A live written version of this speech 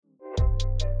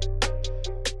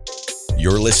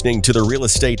You're listening to the Real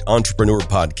Estate Entrepreneur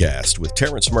Podcast with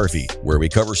Terrence Murphy, where we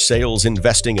cover sales,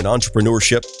 investing, and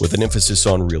entrepreneurship with an emphasis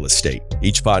on real estate.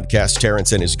 Each podcast,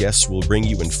 Terrence and his guests will bring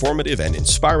you informative and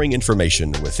inspiring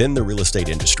information within the real estate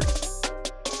industry.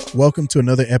 Welcome to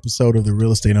another episode of the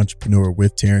Real Estate Entrepreneur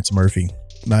with Terrence Murphy.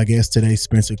 My guest today,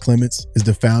 Spencer Clements, is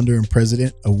the founder and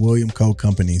president of William Cole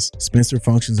Companies. Spencer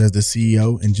functions as the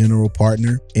CEO and general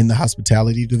partner in the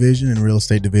hospitality division and real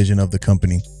estate division of the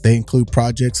company. They include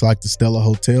projects like the Stella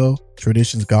Hotel,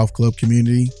 Traditions Golf Club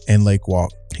Community, and Lake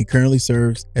Walk. He currently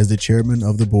serves as the chairman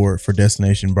of the board for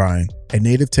Destination Bryan. A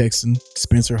native Texan,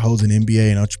 Spencer holds an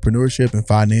MBA in entrepreneurship and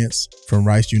finance from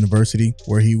Rice University,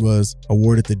 where he was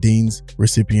awarded the Dean's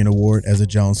Recipient Award as a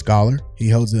Jones Scholar. He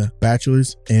holds a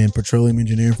bachelor's in petroleum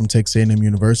engineering from Texas A&M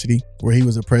University, where he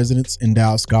was a President's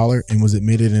Endowed Scholar and was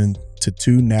admitted into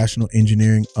 2 National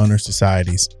Engineering Honor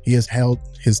Societies. He has held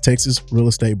his Texas real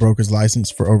estate broker's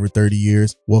license for over 30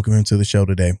 years. Welcome him to the show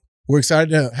today. We're excited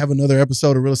to have another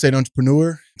episode of Real Estate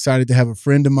Entrepreneur. Excited to have a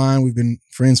friend of mine. We've been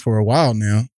friends for a while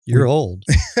now. You're old.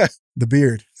 The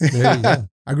beard. There you go.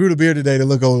 I grew the beard today to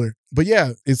look older. But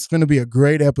yeah, it's going to be a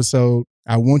great episode.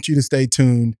 I want you to stay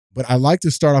tuned. But I like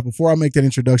to start off, before I make that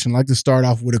introduction, I like to start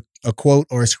off with a quote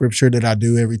or a scripture that I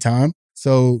do every time.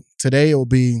 So today it will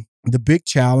be, the big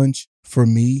challenge for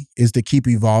me is to keep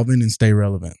evolving and stay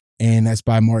relevant. And that's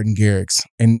by Martin Garrix.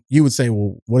 And you would say,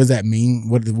 well, what does that mean?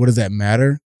 What does that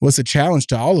matter? Well, it's a challenge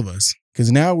to all of us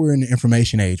because now we're in the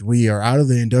information age. We are out of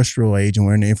the industrial age and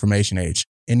we're in the information age.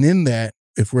 And in that,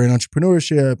 if we're in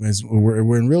entrepreneurship, as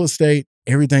we're in real estate,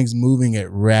 everything's moving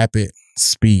at rapid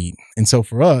speed. And so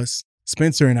for us,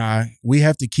 Spencer and I, we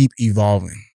have to keep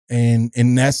evolving. And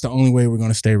that's the only way we're going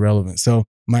to stay relevant. So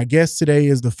my guest today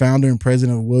is the founder and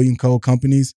president of William Cole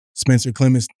Companies, Spencer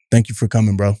Clements. Thank you for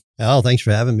coming, bro. Oh, thanks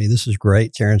for having me. This is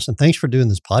great, Terrence. And thanks for doing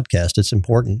this podcast. It's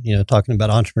important, talking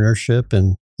about entrepreneurship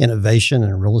and innovation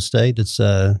and real estate. It's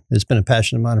been a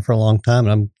passion of mine for a long time,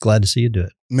 and I'm glad to see you do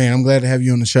it. Man, I'm glad to have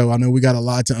you on the show. I know we got a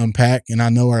lot to unpack, and I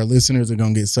know our listeners are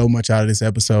going to get so much out of this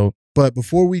episode. But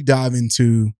before we dive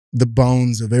into the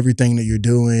bones of everything that you're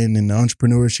doing and the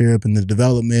entrepreneurship and the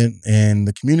development and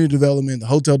the community development, the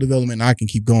hotel development, and I can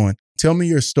keep going. Tell me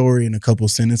your story in a couple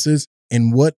sentences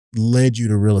and what led you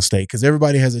to real estate? Because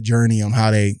everybody has a journey on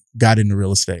how they got into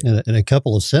real estate. In a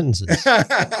couple of sentences.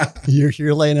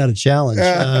 You're laying out a challenge.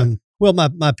 Well,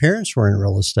 my parents were in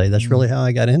real estate. That's really how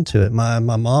I got into it. My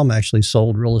mom actually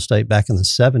sold real estate back in the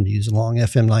 70s along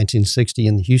FM 1960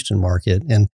 in the Houston market.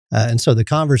 And so the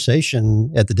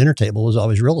conversation at the dinner table was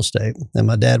always real estate. And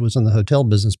my dad was in the hotel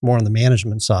business, more on the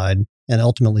management side, and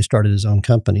ultimately started his own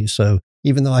company. So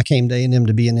even though I came to A&M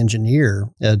to be an engineer,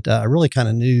 I really kind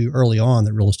of knew early on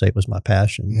that real estate was my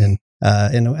passion.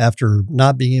 And after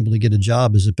not being able to get a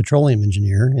job as a petroleum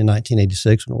engineer in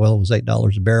 1986, when oil was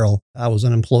 $8 a barrel, I was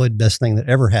unemployed. Best thing that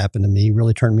ever happened to me.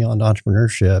 Really turned me on to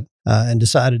entrepreneurship and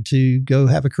decided to go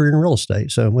have a career in real estate.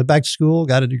 So I went back to school,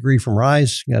 got a degree from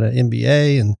Rice, got an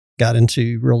MBA, and got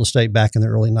into real estate back in the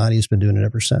early 90s. Been doing it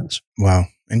ever since. Wow.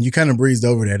 And you kind of breezed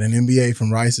over that. An MBA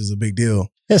from Rice is a big deal.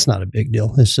 It's not a big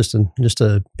deal. It's just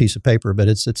a piece of paper, but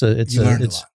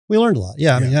we learned a lot.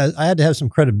 Yeah. I mean, I had to have some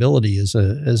credibility as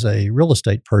a real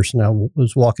estate person. I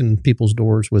was walking people's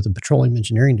doors with a petroleum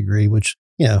engineering degree, which,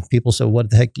 people said, what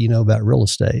the heck do you know about real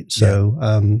estate? So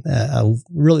I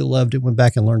really loved it, went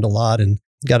back and learned a lot and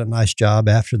got a nice job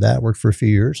after that, worked for a few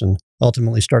years and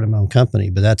ultimately started my own company.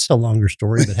 But that's a longer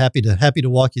story, but happy to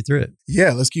walk you through it.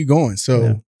 Yeah, let's keep going.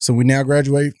 So we now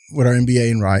graduate with our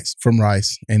MBA from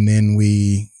Rice. And then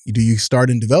do you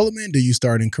start in development? Do you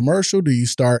start in commercial? Do you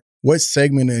start what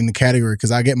segment in the category?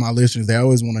 Because I get my listeners, they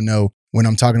always want to know when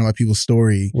I'm talking about people's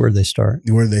story. Where do they start?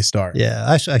 Yeah,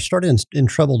 I started in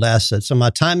troubled assets. So my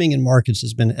timing in markets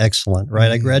has been excellent, right?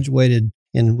 Mm-hmm. I graduated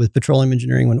with petroleum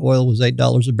engineering when oil was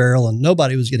 $8 a barrel and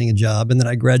nobody was getting a job. And then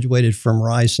I graduated from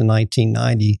Rice in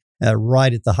 1990.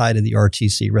 Right at the height of the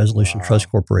RTC, Resolution Trust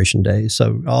Corporation days.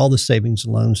 So all the savings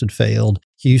and loans had failed.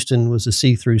 Houston was a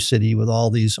see-through city with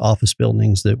all these office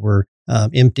buildings that were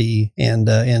empty. And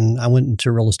I went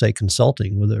into real estate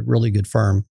consulting with a really good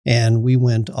firm. And we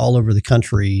went all over the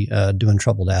country doing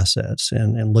troubled assets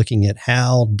and looking at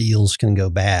how deals can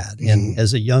go bad. Mm-hmm. And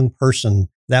as a young person,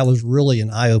 that was really an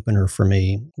eye-opener for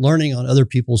me, learning on other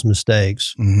people's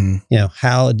mistakes,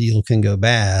 how a deal can go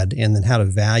bad and then how to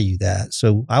value that.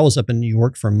 So I was up in New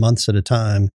York for months at a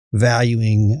time,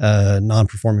 valuing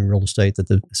non-performing real estate that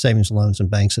the savings loans and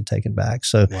banks had taken back.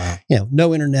 So,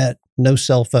 no internet, no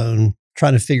cell phone,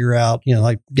 trying to figure out,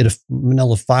 like get a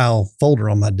manila file folder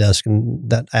on my desk, and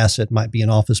that asset might be an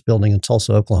office building in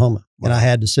Tulsa, Oklahoma. Wow. And I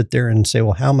had to sit there and say,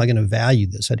 well, how am I going to value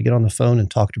this? I had to get on the phone and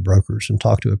talk to brokers and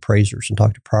talk to appraisers and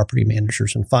talk to property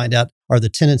managers and find out, are the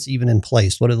tenants even in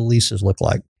place? What do the leases look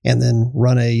like? And then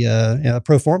run a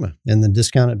pro forma and then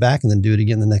discount it back and then do it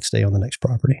again the next day on the next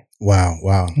property.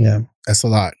 Wow. Yeah. That's a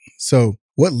lot. So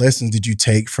what lessons did you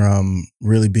take from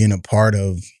really being a part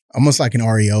of almost like an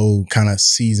REO kind of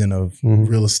season of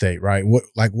real estate, right?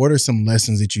 What are some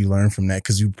lessons that you learned from that?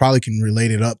 Because you probably can relate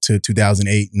it up to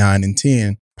 2008, 9, and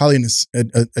 10, probably in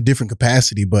a different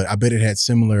capacity, but I bet it had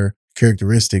similar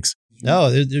characteristics. No,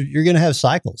 you're going to have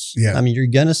cycles. Yeah. I mean, you're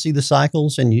going to see the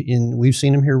cycles, and we've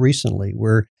seen them here recently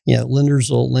where, lenders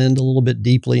will lend a little bit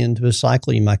deeply into a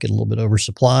cycle. You might get a little bit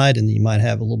oversupplied, and you might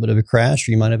have a little bit of a crash,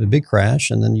 or you might have a big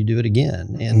crash, and then you do it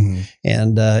again.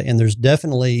 And there's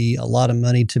definitely a lot of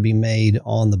money to be made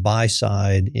on the buy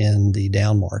side in the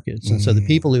down markets. And so the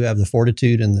people who have the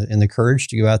fortitude and the courage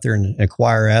to go out there and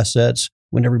acquire assets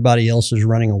when everybody else is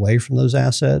running away from those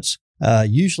assets,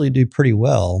 usually do pretty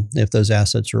well if those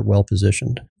assets are well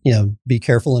positioned. Be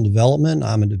careful in development.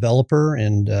 I'm a developer,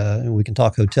 and we can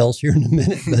talk hotels here in a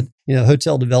minute, but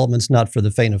hotel development's not for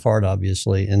the faint of heart,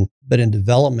 obviously. But in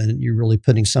development, you're really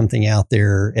putting something out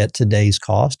there at today's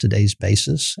cost, today's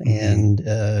basis, and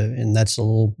it's a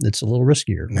little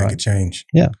riskier. That could change.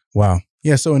 Yeah. Wow.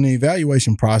 Yeah. So in the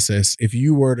evaluation process, if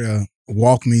you were to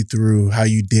walk me through how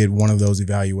you did one of those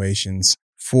evaluations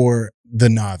for the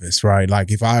novice, right?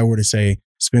 Like if I were to say,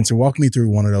 Spencer, walk me through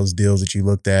one of those deals that you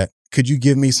looked at. Could you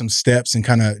give me some steps and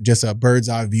kind of just a bird's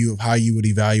eye view of how you would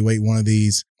evaluate one of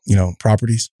these,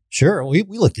 properties? Sure. We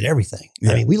looked at everything.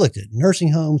 Yeah. I mean, we looked at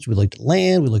nursing homes, we looked at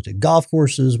land, we looked at golf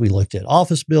courses, we looked at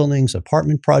office buildings,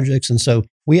 apartment projects. And so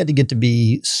we had to get to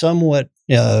be somewhat,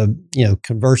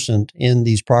 conversant in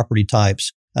these property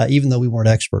types, even though we weren't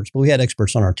experts, but we had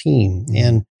experts on our team.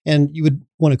 And you would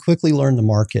want to quickly learn the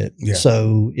market. Yeah.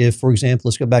 So if, for example,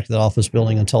 let's go back to that office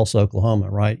building in Tulsa, Oklahoma,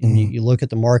 right? And you look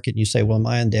at the market and you say, well, am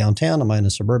I in downtown? Am I in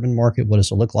a suburban market? What does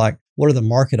it look like? What are the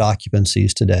market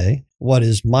occupancies today? What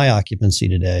is my occupancy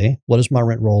today? What does my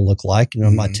rent roll look like?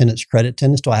 My tenants, credit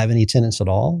tenants, do I have any tenants at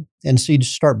all? And so you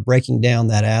just start breaking down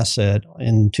that asset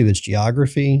into its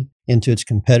geography, into its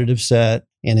competitive set,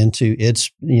 and into its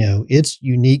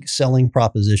unique selling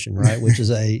proposition, right? Which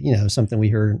is something we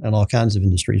hear in all kinds of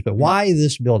industries. But why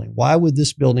this building? Why would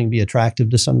this building be attractive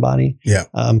to somebody? Yeah.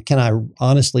 Can I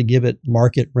honestly give it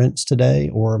market rents today,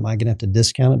 or am I going to have to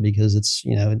discount it because it's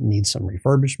it needs some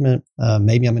refurbishment?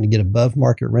 Maybe I'm going to get above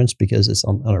market rents because it's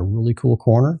on a really cool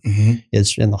corner.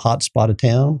 It's in the hot spot of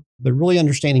town. But really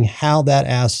understanding how that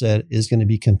asset is going to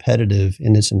be competitive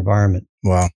in its environment.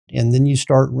 Wow. And then you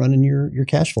start running your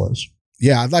cash flows.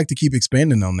 Yeah, I'd like to keep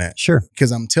expanding on that. Sure.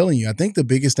 Because I'm telling you, I think the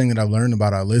biggest thing that I've learned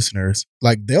about our listeners,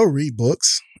 like they'll read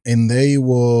books and they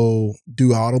will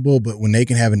do Audible, but when they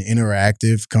can have an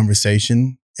interactive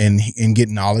conversation and get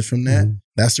knowledge from that,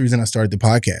 that's the reason I started the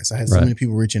podcast. I had so many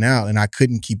people reaching out and I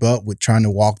couldn't keep up with trying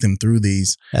to walk them through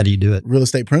these. How do you do it? Real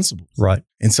estate principles. Right.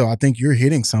 And so I think you're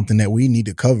hitting something that we need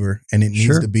to cover and it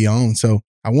needs to be on. So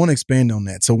I want to expand on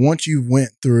that. So once you went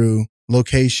through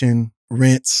location,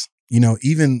 rents,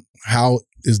 even how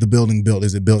is the building built?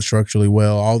 Is it built structurally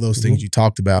well? All those things you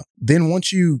talked about. Then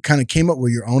once you kind of came up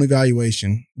with your own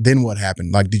evaluation, then what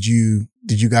happened? Like, did you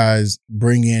guys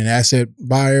bring in asset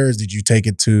buyers? Did you take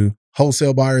it to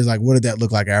wholesale buyers? Like, what did that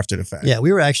look like after the fact? Yeah,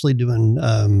 we were actually doing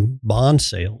bond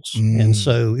sales. And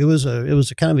so it was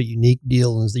a kind of a unique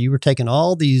deal is that you were taking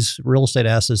all these real estate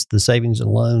assets the savings and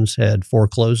loans had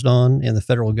foreclosed on and the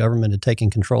federal government had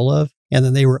taken control of. And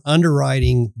then they were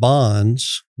underwriting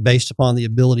bonds based upon the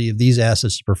ability of these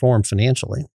assets to perform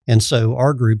financially. And so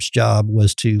our group's job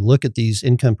was to look at these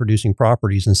income producing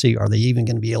properties and see, are they even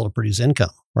going to be able to produce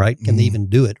income, right? Can they even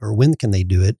do it, or when can they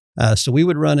do it? So we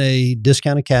would run a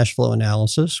discounted cash flow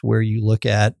analysis where you look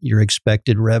at your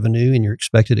expected revenue and your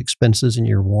expected expenses in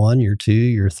year 1, year 2,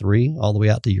 year 3, all the way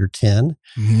out to year 10.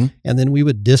 And then we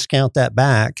would discount that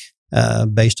back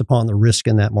based upon the risk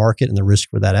in that market and the risk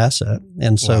for that asset.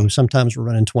 And so sometimes we're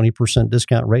running 20%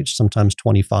 discount rates, sometimes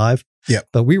 25%. Yeah.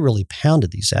 But we really pounded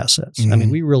these assets. I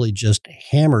mean, we really just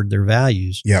hammered their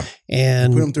values. Yeah.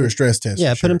 And put them through a stress test.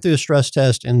 Yeah, put them through a stress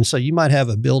test. And so you might have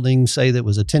a building, say that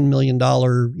was a $10 million,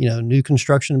 new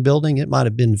construction building. It might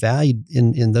have been valued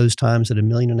in those times at $1.5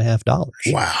 million.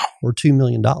 Wow. Or $2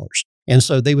 million. And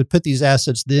so they would put these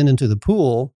assets then into the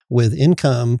pool with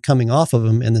income coming off of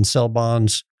them and then sell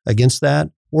bonds against that.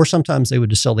 or sometimes they would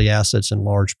just sell the assets in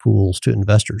large pools to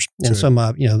investors. And so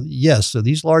so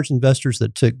these large investors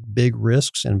that took big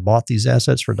risks and bought these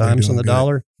assets for dimes on the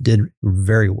dollar did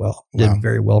very well, did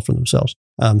very well for themselves.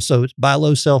 So it's buy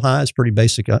low, sell high is pretty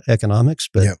basic economics,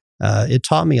 but it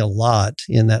taught me a lot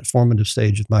in that formative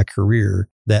stage of my career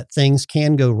that things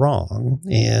can go wrong.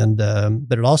 And,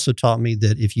 but it also taught me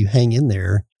that if you hang in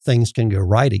there, things can go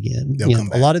right again.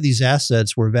 A lot of these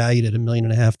assets were valued at $1.5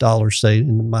 million, say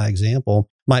in my example,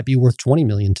 might be worth $20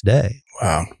 million today.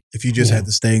 Wow. If you just had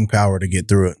the staying power to get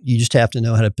through it. You just have to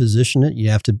know how to position it. You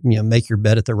have to, make your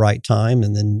bet at the right time.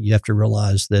 And then you have to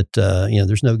realize that,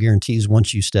 there's no guarantees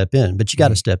once you step in, but you got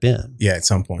to step in. Yeah, at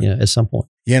some point. At some point.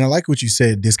 Yeah, and I like what you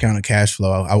said, discounted cash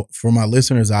flow. For my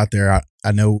listeners out there,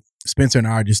 I know Spencer and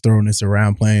I are just throwing this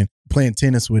around, playing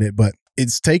tennis with it, but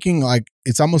it's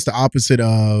it's almost the opposite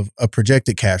of a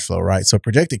projected cash flow, right? So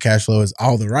projected cash flow is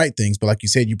all the right things, but like you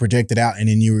said, you project it out and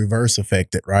then you reverse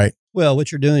affect it, right? Well,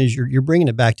 what you're doing is you're bringing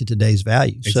it back to today's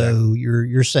value. Exactly. So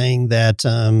you're saying that,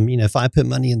 if I put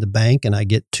money in the bank and I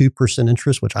get 2%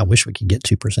 interest, which I wish we could get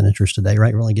 2% interest today,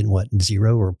 right? We're only getting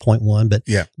 0 or 0.1, but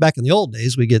back in the old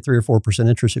days, we get 3 or 4%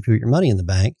 interest if you put your money in the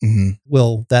bank. Mm-hmm.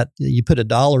 Well, that you put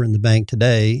 $1 in the bank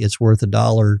today, it's worth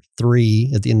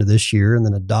 $1.03 at the end of this year, and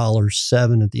then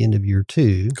 $1.07 at the end of year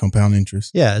 2. Compound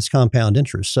interest. Yeah, it's compound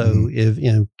interest. So if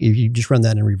you just run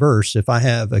that in reverse, if I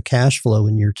have a cash flow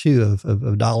in year 2 of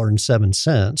 $1.07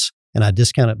 and I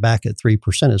discount it back at 3%,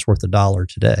 it's worth $1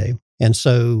 today. And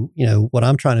so, what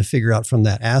I'm trying to figure out from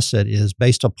that asset is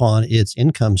based upon its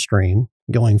income stream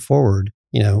going forward,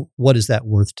 what is that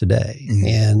worth today?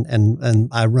 Mm-hmm. And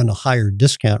I run a higher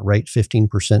discount rate, 15%,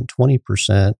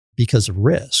 20%, because of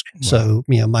risk. Wow. So,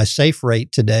 my safe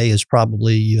rate today is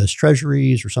probably U.S.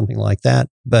 Treasuries or something like that.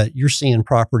 But you're seeing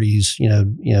properties,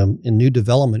 in new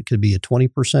development could be a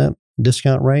 20%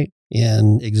 discount rate.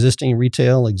 In existing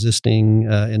retail,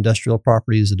 industrial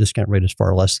properties, the discount rate is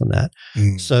far less than that.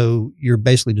 Mm. So you're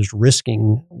basically just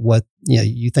risking what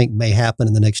you think may happen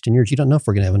in the next 10 years. You don't know if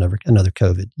we're going to have another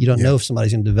COVID. You don't know if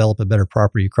somebody's going to develop a better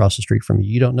property across the street from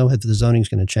you. You don't know if the zoning is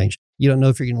going to change. You don't know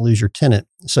if you're going to lose your tenant.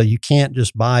 So you can't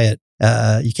just buy it.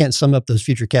 You can't sum up those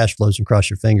future cash flows and cross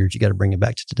your fingers. You got to bring it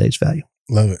back to today's value.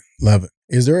 Love it. Love it.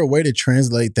 Is there a way to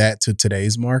translate that to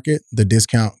today's market, the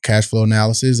discount cash flow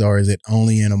analysis, or is it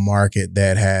only in a market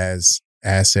that has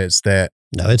assets that?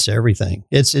 No, it's everything.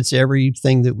 It's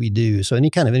everything that we do. So any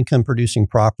kind of income producing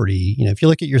property, if you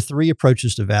look at your 3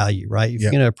 approaches to value, right? If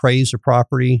you're going to appraise a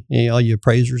property, all you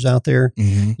appraisers out there,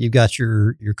 you've got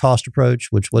your cost approach,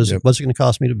 which what's it going to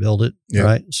cost me to build it,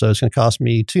 right? So it's going to cost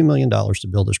me $2 million to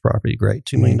build this property. Great.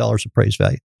 $2 million appraised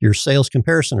value. Your sales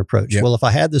comparison approach. Well, if I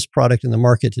had this product in the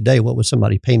market today, what would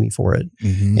somebody pay me for it?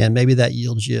 And maybe that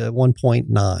yields you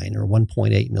 1.9 or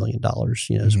 $1.8 million,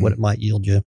 is what it might yield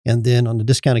you. And then on the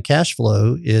discounted cash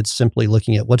flow, it's simply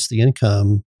looking at what's the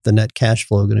income, the net cash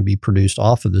flow going to be produced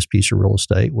off of this piece of real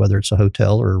estate, whether it's a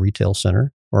hotel or a retail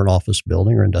center or an office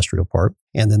building or industrial park.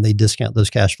 And then they discount those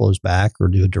cash flows back or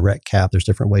do a direct cap. There's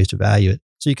different ways to value it.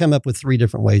 So you come up with 3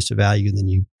 different ways to value, and then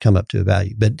you come up to a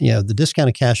value. But, the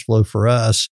discounted cash flow for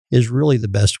us is really the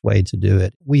best way to do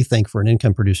it. We think for an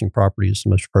income producing property is the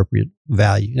most appropriate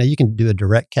value. Now you can do a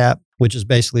direct cap, which is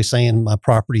basically saying my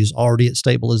property is already at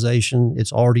stabilization.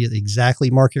 It's already at exactly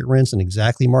market rents and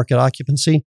exactly market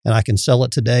occupancy. And I can sell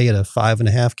it today at a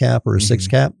 5.5 cap or a 6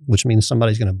 cap, which means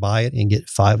somebody's going to buy it and get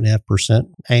 5.5%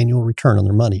 annual return on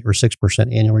their money or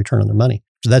 6% annual return on their money.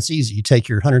 So that's easy. You take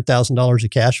your $100,000 of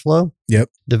cash flow,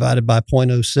 divided by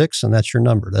 0.06, and that's your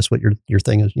number. That's what your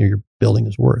thing is, your building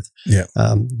is worth.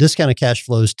 Discounted cash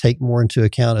flows take more into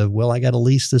account of, I got to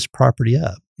lease this property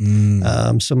up.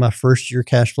 So my first year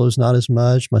cash flow is not as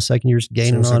much. My second year's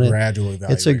gaining on it.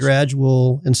 It's a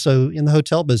gradual. And so in the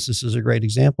hotel business is a great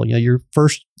example.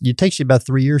 It takes you about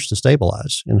 3 years to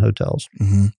stabilize in hotels.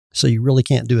 So you really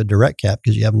can't do a direct cap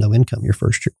because you have no income your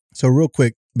first year. So real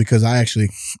quick, because I actually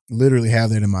literally have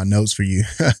that in my notes for you,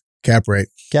 cap rate.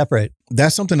 Cap rate.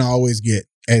 That's something I always get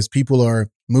as people are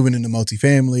moving into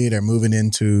multifamily, they're moving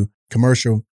into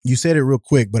commercial. You said it real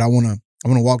quick, but I want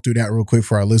to walk through that real quick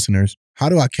for our listeners. How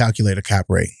do I calculate a cap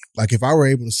rate? Like if I were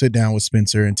able to sit down with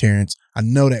Spencer and Terrence, I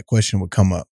know that question would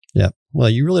come up. Yeah. Well,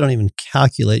 you really don't even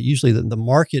calculate. Usually the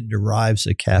market derives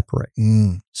a cap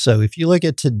rate. So if you look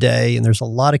at today, and there's a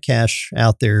lot of cash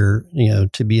out there,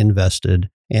 to be invested.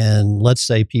 And let's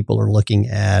say people are looking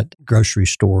at grocery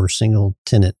store single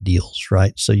tenant deals,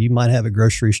 right? So you might have a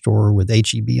grocery store with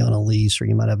H-E-B on a lease, or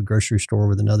you might have a grocery store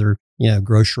with another,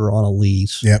 grocer on a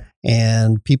lease.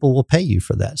 And people will pay you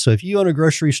for that. So if you own a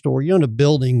grocery store, you own a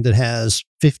building that has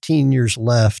 15 years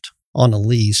left on a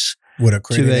lease, with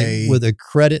a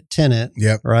credit tenant,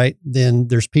 right? Then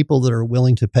there's people that are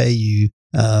willing to pay you,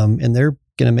 and they're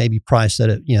going to maybe price that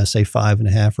at, say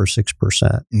 5.5% or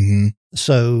 6%.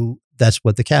 So that's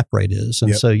what the cap rate is.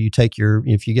 And so you take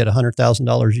if you get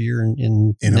 $100,000 a year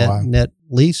in net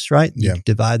lease, right? You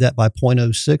divide that by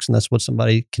 0.06, and that's what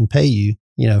somebody can pay you,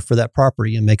 for that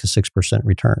property, and make a 6%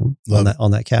 return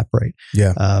on that cap rate.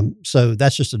 So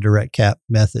that's just a direct cap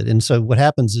method. And so what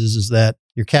happens is that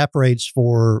your cap rates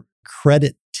for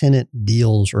credit tenant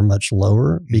deals are much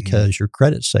lower because your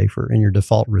credit's safer and your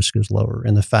default risk is lower.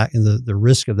 And the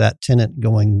risk of that tenant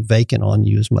going vacant on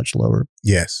you is much lower.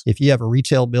 Yes. If you have a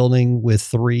retail building with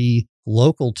 3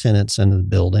 local tenants in the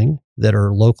building that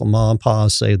are local mom and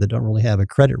pa's, say, that don't really have a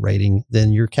credit rating,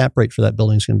 then your cap rate for that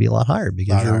building is going to be a lot higher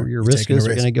because your risk is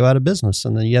they're going to go out of business.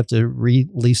 And then you have to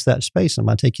release that space. It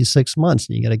might take you 6 months,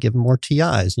 and you got to give them more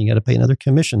TIs, and you got to pay another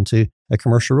commission to a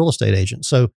commercial real estate agent.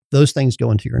 So those things go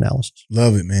into your analysis.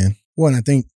 Love it, man. Well, and I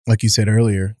think, like you said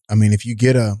earlier, I mean, if you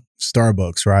get a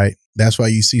Starbucks, right? That's why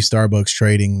you see Starbucks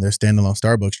trading, their standalone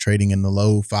Starbucks trading in the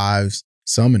low 5s,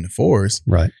 some in the 4s,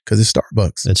 right? Because it's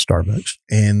Starbucks. It's Starbucks.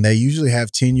 And they usually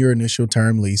have 10-year initial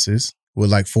term leases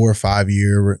with like 4 or 5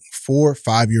 year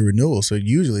renewals. So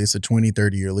usually it's a 20,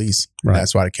 30-year lease. Right.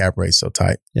 That's why the cap rate's so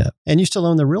tight. Yeah. And you still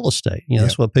own the real estate.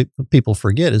 That's what people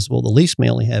forget is, well, the lease may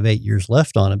only have 8 years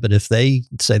left on it. But if they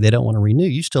say they don't want to renew,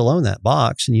 you still own that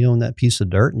box and you own that piece of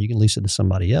dirt, and you can lease it to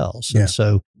somebody else. And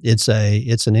so it's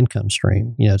an income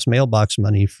stream. It's mailbox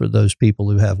money for those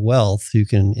people who have wealth who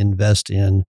can invest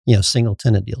in single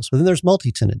tenant deals. But then there's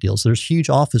multi-tenant deals. There's huge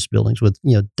office buildings with,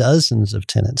 dozens of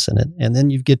tenants in it. And then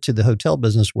you get to the hotel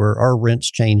business where our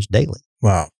rents change daily.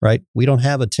 Wow. Right? We don't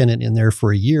have a tenant in there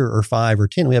for a year or 5 or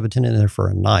 10. We have a tenant in there for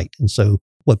a night. And so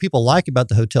what people like about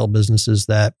the hotel business is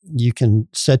that you can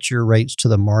set your rates to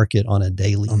the market on a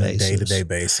daily basis. On a day-to-day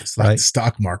basis, like the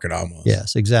stock market almost.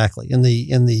 Yes, exactly. In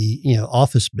the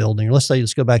office building, or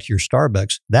let's go back to your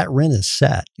Starbucks, that rent is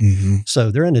set.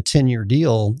 So they're in a 10-year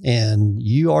deal, and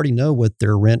you already know what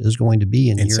their rent is going to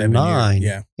be in year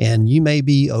 9. And you may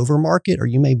be over market, or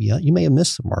you may have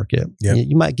missed the market.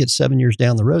 You might get 7 years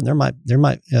down the road, and there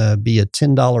might be a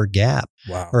 $10 gap.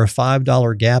 Wow. Or a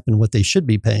 $5 gap in what they should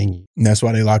be paying you. And that's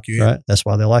why they lock you in. Right. That's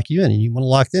why they lock you in, and you want to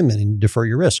lock them in and defer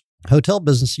your risk. Hotel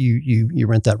business, you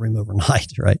rent that room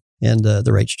overnight, right? And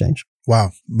the rates change.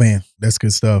 Wow, man, that's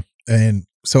good stuff. And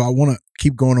so I want to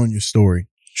keep going on your story.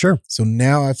 Sure. So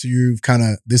now, after you've kind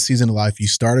of this season of life, you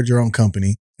started your own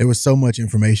company. There was so much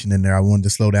information in there. I wanted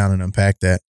to slow down and unpack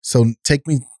that. So take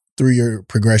me through your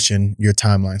progression, your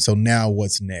timeline. So now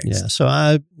what's next? Yeah. So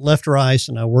I left Rice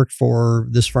and I worked for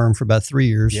this firm for about 3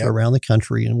 years around the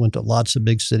country, and went to lots of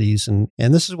big cities. And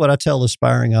this is what I tell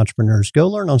aspiring entrepreneurs: go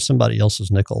learn on somebody else's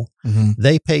nickel.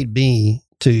 They paid me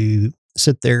to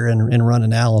sit there and run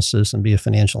analysis and be a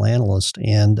financial analyst.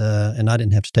 And I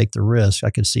didn't have to take the risk.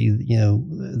 I could see,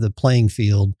 the playing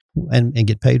field and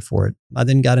get paid for it. I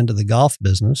then got into the golf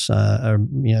business.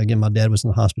 Again, my dad was in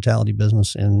the hospitality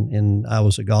business, and I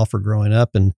was a golfer growing up,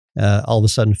 and all of a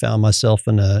sudden found myself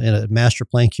in a master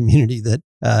plan community that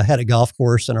had a golf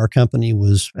course, and our company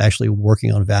was actually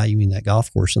working on valuing that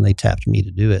golf course, and they tapped me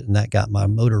to do it. And that got my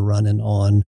motor running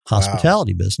on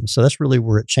hospitality business. So that's really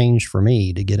where it changed for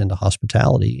me to get into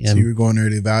hospitality. And so you were going there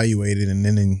to evaluate it, and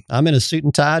then I'm in a suit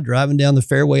and tie driving down the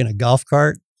fairway in a golf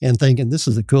cart and thinking, this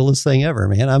is the coolest thing ever,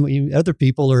 man. Other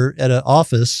people are at an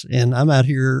office, and I'm out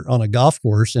here on a golf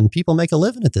course, and people make a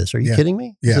living at this. Are you kidding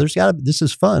me? Yeah. So this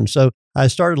is fun. So I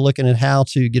started looking at how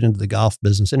to get into the golf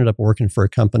business. Ended up working for a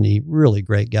company, really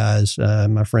great guys.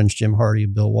 My friends Jim Hardy,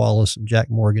 Bill Wallace, and Jack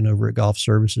Morgan over at Golf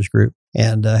Services Group,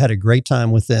 and had a great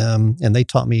time with them. And they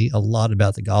taught me a lot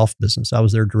about the golf business. I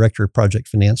was their director of project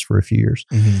finance for a few years.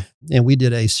 And we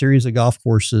did a series of golf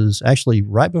courses. Actually,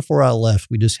 right before I left,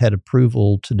 we just had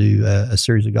approval to do a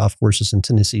series of golf courses in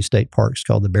Tennessee State Parks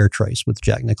called the Bear Trace with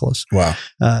Jack Nicklaus. Wow.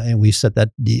 And we set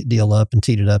that deal up and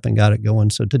teed it up and got it going.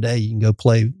 So today you can go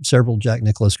play several Jack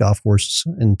Nicklaus golf courses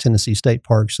in Tennessee State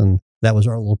Parks. And that was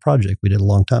our little project we did a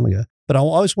long time ago. But I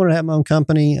always wanted to have my own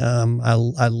company. I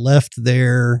left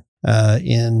there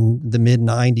in the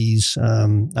mid-90s.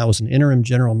 I was an interim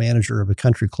general manager of a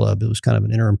country club. It was kind of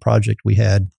an interim project we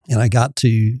had. And I got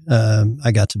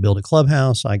to build a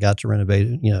clubhouse. I got to renovate,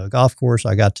 a golf course.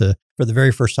 I got to, for the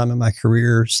very first time in my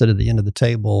career, sit at the end of the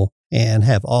table and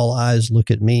have all eyes look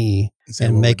at me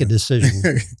and make a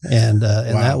decision. And wow.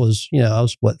 That was, I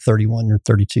was 31 or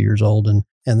 32 years old. And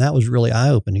that was really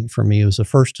eye-opening for me. It was the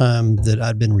first time that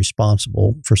I'd been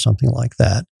responsible for something like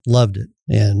that. Loved it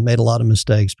and made a lot of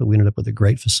mistakes, but we ended up with a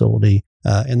great facility.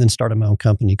 and then started my own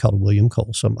company called William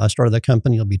Cole. So I started that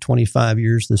company. It'll be 25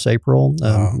 years this April,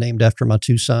 named after my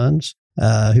two sons,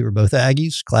 who were both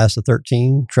Aggies, class of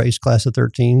 13, Trace class of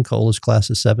 13, Cole is class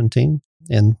of 17.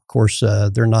 And of course,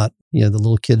 they're not, the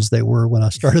little kids they were when I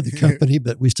started the company,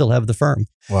 but we still have the firm.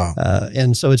 Wow.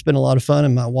 And so it's been a lot of fun.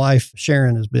 And my wife,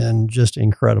 Sharon, has been just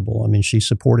incredible. I mean, she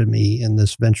supported me in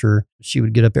this venture. She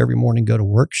would get up every morning, go to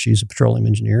work. She's a petroleum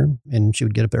engineer, and she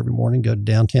would get up every morning, go to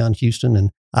downtown Houston,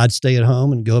 and I'd stay at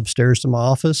home and go upstairs to my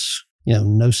office.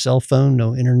 No cell phone,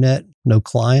 no internet, no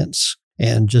clients,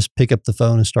 and just pick up the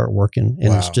phone and start working.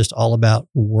 And It's just all about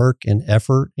work and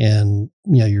effort and,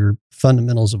 your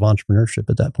fundamentals of entrepreneurship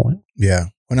at that point. Yeah.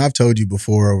 When I've told you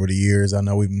before over the years, I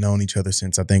know we've known each other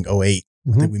since I think 2008.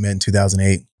 I think we met in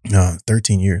 2008,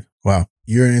 13 years. Wow.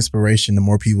 You're an inspiration to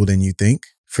more people than you think.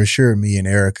 For sure, me and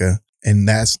Erica. And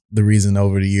that's the reason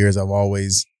over the years I've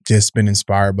always just been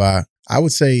inspired by, I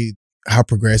would say, how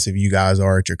progressive you guys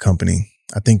are at your company.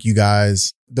 I think you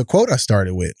guys, the quote I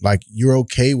started with, like, you're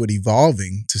okay with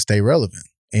evolving to stay relevant.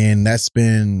 And that's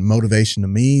been motivation to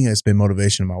me. It's been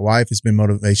motivation to my wife. It's been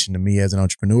motivation to me as an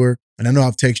entrepreneur. And I know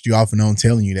I've texted you off and on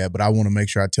telling you that, but I want to make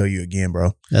sure I tell you again,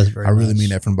 bro. That's very I really nice. mean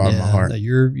that from the bottom of my heart. No,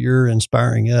 you're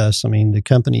inspiring us. I mean, the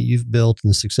company you've built and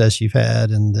the success you've had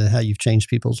and how you've changed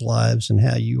people's lives and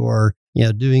how you are,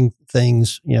 doing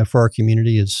things, for our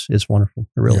community is wonderful.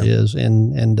 It really is.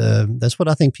 And that's what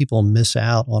I think people miss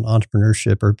out on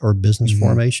entrepreneurship or business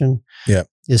formation. Yeah.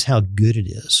 Is how good it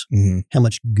is, how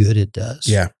much good it does.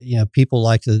 Yeah. People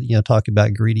like to, talk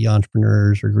about greedy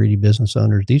entrepreneurs or greedy business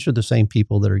owners. These are the same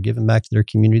people that are giving back to their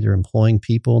community. They're employing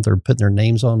people. They're putting their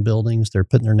names on buildings. They're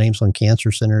putting their names on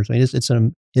cancer centers. I mean,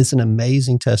 it's an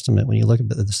amazing testament when you look at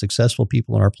the successful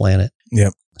people on our planet.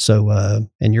 Yep. So,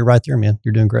 and you're right there, man.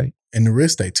 You're doing great. And the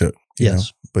risk they took.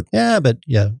 Yes. But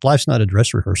life's not a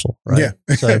dress rehearsal, right?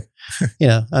 Yeah. So,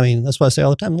 I mean, that's why I say all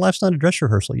the time, life's not a dress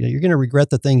rehearsal. You're going to regret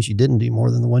the things you didn't do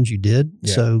more than the ones you did.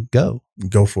 Yeah. So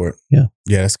go for it. Yeah.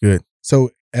 Yeah, that's good.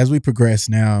 So as we progress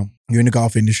now, you're in the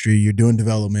golf industry, you're doing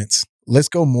developments. Let's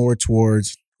go more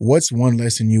towards what's one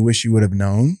lesson you wish you would have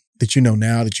known that you know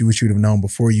now that you wish you would have known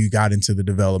before you got into the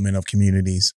development of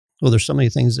communities? Well, there's so many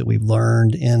things that we've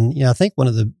learned. And, I think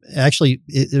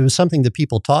it was something that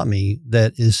people taught me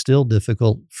that is still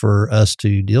difficult for us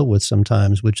to deal with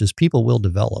sometimes, which is people will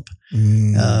develop.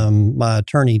 My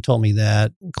attorney told me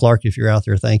that, Clark, if you're out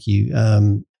there, thank you,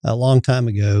 a long time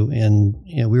ago. And,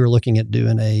 we were looking at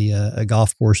doing a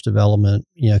golf course development,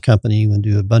 company and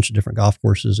do a bunch of different golf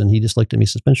courses. And he just looked at me and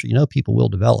said, Spencer, people will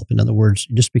develop. In other words,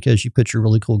 just because you put your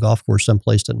really cool golf course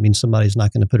someplace doesn't mean somebody's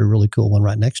not going to put a really cool one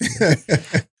right next to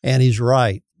you. And he's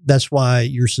right. That's why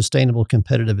your sustainable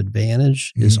competitive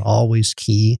advantage is always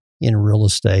key in real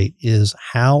estate. Is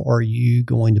how are you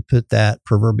going to put that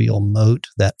proverbial moat,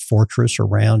 that fortress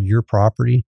around your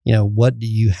property? What do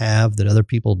you have that other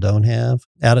people don't have?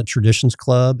 Out at Traditions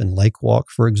Club and Lake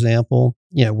Walk, for example,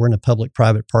 we're in a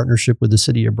public-private partnership with the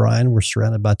city of Bryan. We're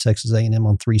surrounded by Texas A&M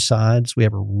on three sides. We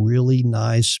have a really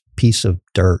nice piece of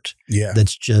dirt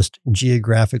that's just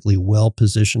geographically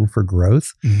well-positioned for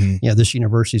growth. This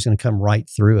university is going to come right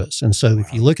through us. And so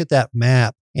if you look at that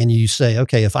map and you say,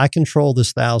 okay, if I control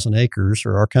this 1,000 acres,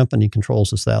 or our company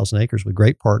controls this 1,000 acres with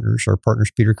great partners, our partners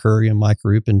Peter Curry and Mike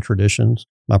Roop in Traditions,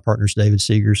 my partners David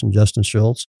Seegers and Justin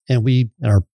Schultz, and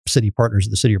our city partners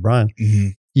at the city of Bryan.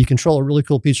 You control a really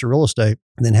cool piece of real estate,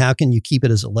 and then how can you keep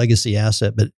it as a legacy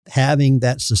asset? But having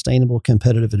that sustainable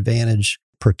competitive advantage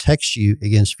protects you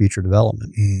against future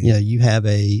development. You have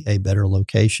a better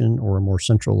location or a more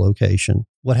central location.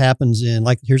 What happens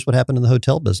here's what happened in the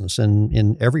hotel business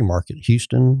in every market,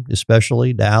 Houston,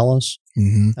 especially Dallas,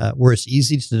 where it's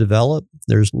easy to develop.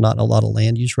 There's not a lot of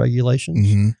land use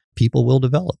regulations. People will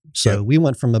develop. So we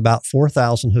went from about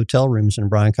 4,000 hotel rooms in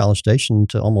Bryan College Station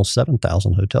to almost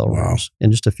 7,000 hotel rooms in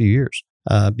just a few years.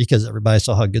 Because everybody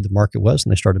saw how good the market was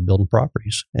and they started building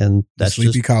properties. And that's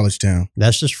sleepy college town.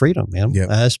 That's just freedom, man.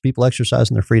 That's people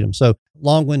exercising their freedom. So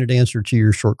long-winded answer to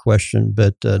your short question,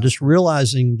 but just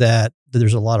realizing that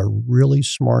there's a lot of really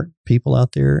smart people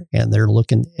out there and they're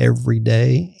looking every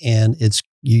day, and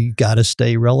you got to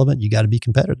stay relevant. You got to be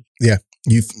competitive. Yeah.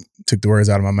 You took the words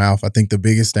out of my mouth. I think the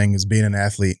biggest thing is being an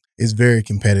athlete is very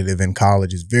competitive in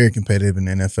college. It's very competitive in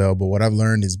the NFL. But what I've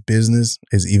learned is business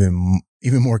is even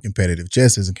more competitive,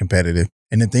 just as competitive.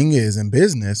 And the thing is, in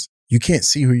business, you can't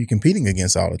see who you're competing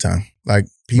against all the time. Like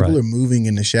people are moving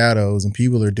in the shadows and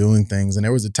people are doing things. And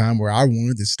there was a time where I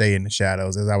wanted to stay in the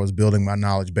shadows as I was building my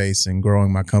knowledge base and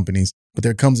growing my companies. But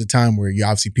there comes a time where you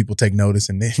obviously people take notice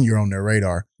and then you're on their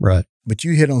radar. Right. But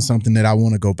you hit on something that I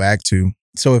want to go back to.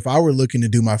 So if I were looking to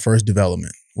do my first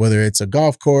development, whether it's a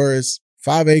golf course,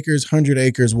 5 acres, 100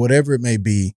 acres, whatever it may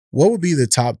be, what would be the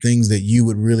top things that you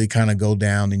would really kind of go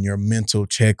down in your mental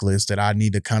checklist that I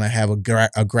need to kind of have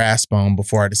a grasp on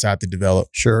before I decide to develop?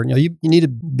 Sure. You need to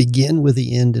begin with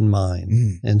the end in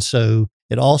mind. And so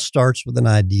it all starts with an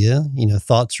idea,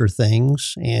 thoughts are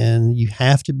things, and you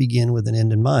have to begin with an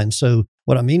end in mind. So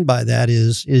what I mean by that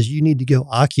is you need to go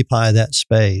occupy that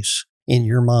space in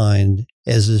your mind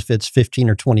as if it's 15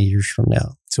 or 20 years from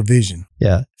now. So vision.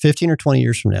 Yeah. 15 or 20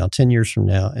 years from now, 10 years from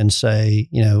now, and say,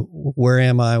 where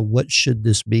am I? What should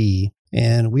this be?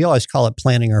 And we always call it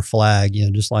planting our flag,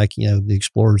 just like, the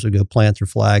explorers would go plant their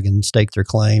flag and stake their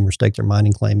claim or stake their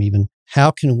mining claim even. How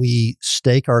can we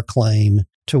stake our claim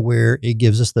to where it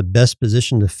gives us the best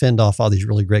position to fend off all these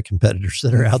really great competitors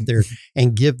that are out there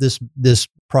and give this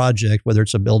project, whether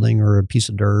it's a building or a piece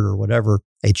of dirt or whatever,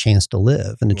 a chance to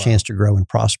live and a chance to grow and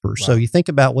prosper. Wow. So you think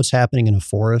about what's happening in a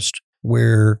forest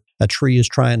where a tree is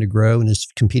trying to grow and is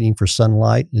competing for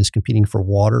sunlight and is competing for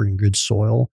water and good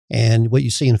soil. And what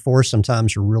you see in forests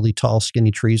sometimes are really tall,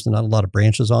 skinny trees with not a lot of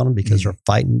branches on them because they're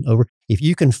fighting over. If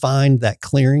you can find that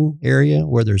clearing area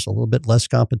where there's a little bit less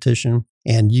competition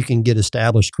and you can get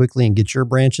established quickly and get your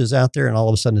branches out there, and all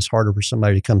of a sudden it's harder for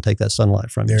somebody to come take that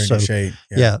sunlight from you. They're in the shade.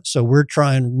 Yeah. So we're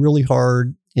trying really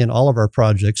hard in all of our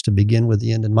projects to begin with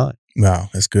the end in mind. Wow,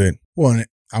 that's good. Well,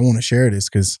 I want to share this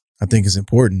because I think it's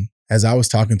important. As I was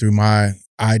talking through my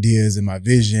ideas and my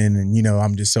vision, and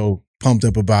I'm just so pumped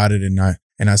up about it, and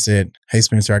I said, "Hey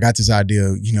Spencer, I got this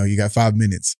idea. You got 5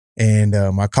 minutes." And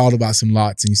I called about some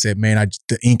lots, and you said, "Man,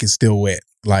 the ink is still wet.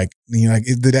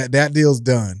 That deal's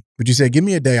done." But you said, "Give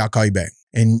me a day, I'll call you back."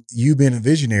 And you being a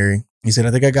visionary, you said,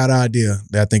 "I think I got an idea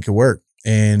that I think could work."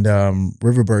 And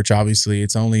River Birch, obviously,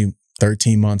 it's only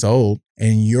 13 months old,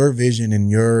 and your vision and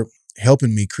you're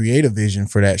helping me create a vision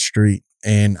for that street.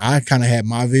 And I kind of had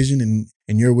my vision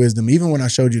and your wisdom. Even when I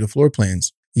showed you the floor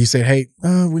plans, you said, "Hey,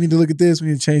 we need to look at this. We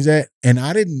need to change that." And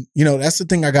I didn't, that's the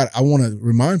thing I want to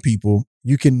remind people.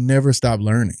 You can never stop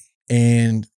learning.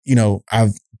 And,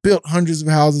 I've built hundreds of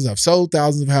houses. I've sold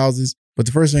thousands of houses. But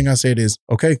the first thing I said is,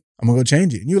 "Okay, I'm going to go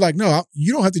change it." And you're like, "No,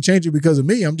 you don't have to change it because of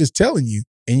me. I'm just telling you."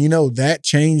 And that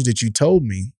change that you told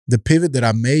me, the pivot that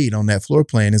I made on that floor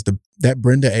plan is that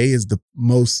Brenda A is the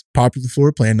most popular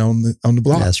floor plan on the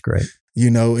block. That's great.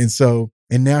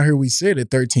 And now here we sit at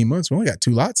 13 months. We only got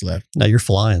 2 lots left. Now you're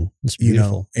flying. It's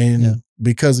beautiful.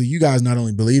 Because of you guys not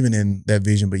only believing in that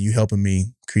vision, but you helping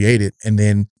me create it. And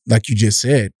then, like you just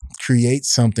said, create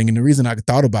something. And the reason I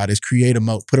thought about it is create a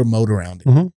moat, put a moat around it.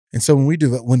 Mm-hmm. And so when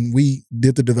we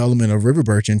did the development of River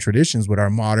Birch and Traditions with our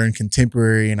modern,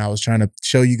 contemporary, and I was trying to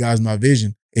show you guys my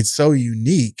vision, it's so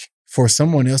unique. For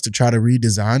someone else to try to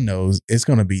redesign those, it's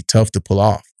going to be tough to pull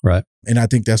off. Right. And I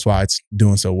think that's why it's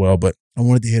doing so well. But I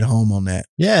wanted to hit home on that.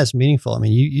 Yeah, it's meaningful. I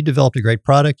mean, you developed a great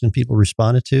product and people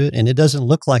responded to it, and it doesn't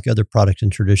look like other product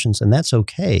and Traditions, and that's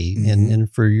okay. Mm-hmm.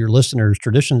 And for your listeners,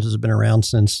 Traditions has been around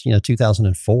since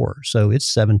 2004, so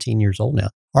it's 17 years old now.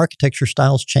 Architecture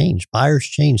styles change, buyers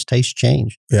change, tastes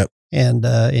change. Yep.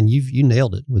 And you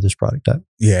nailed it with this product type.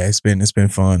 Yeah, it's been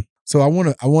fun. So I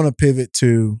want to pivot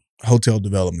to hotel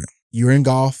development. You're in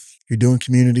golf, you're doing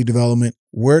community development.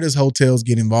 Where does hotels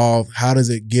get involved? How does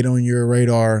it get on your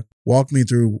radar? Walk me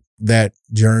through that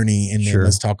journey, and then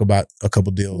let's talk about a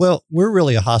couple deals. Well, we're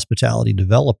really a hospitality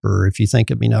developer. If you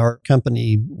think of, our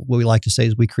company, what we like to say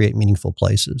is we create meaningful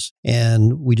places.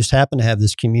 And we just happen to have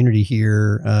this community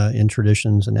here in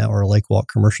Traditions and now our Lake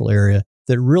Walk commercial area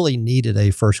that really needed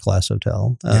a first-class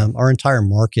hotel. Our entire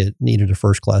market needed a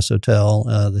first-class hotel.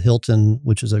 The Hilton,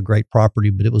 which is a great property,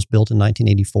 but it was built in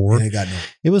 1984.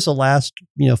 It was the last,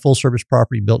 full-service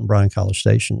property built in Bryan College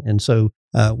Station. And so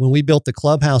when we built the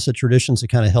clubhouse at Traditions, it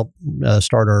kind of helped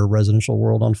start our residential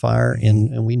world on fire.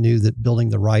 And we knew that building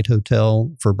the right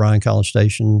hotel for Bryan College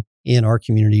Station in our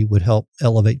community would help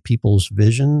elevate people's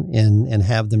vision and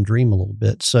have them dream a little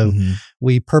bit. So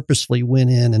we purposely went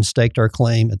in and staked our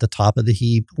claim at the top of the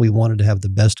heap. We wanted to have the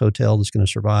best hotel that's going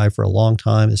to survive for a long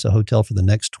time. It's a hotel for the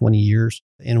next 20 years,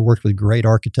 and worked with great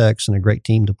architects and a great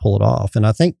team to pull it off. And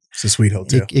I think it's a sweet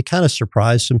hotel. It kind of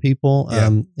surprised some people.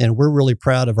 And we're really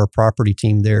proud of our property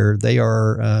team there. They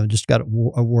are just got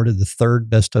awarded the 3rd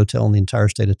best hotel in the entire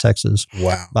state of Texas.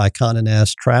 Wow. By Condé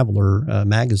Nast Traveler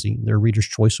magazine, their Reader's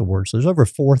Choice Award. So there's over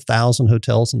 4,000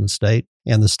 hotels in the state,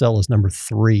 and the Stella is number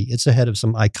 3. It's ahead of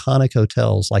some iconic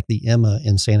hotels like the Emma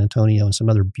in San Antonio and some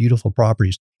other beautiful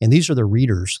properties. And these are the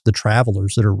readers, the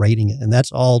travelers that are rating it. And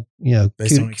that's all,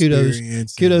 kudos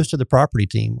to the property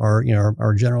team,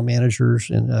 our general managers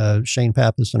and Shane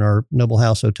Pappas and our Noble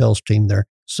House Hotels team there.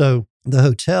 So the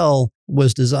hotel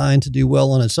was designed to do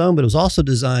well on its own, but it was also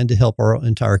designed to help our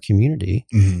entire community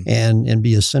and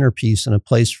be a centerpiece and a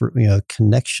place for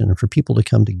connection, for people to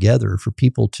come together, for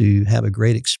people to have a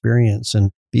great experience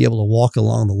and be able to walk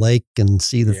along the lake and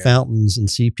see the fountains and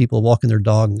see people walking their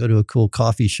dog and go to a cool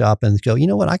coffee shop and go, you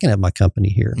know what, I can have my company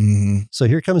here. So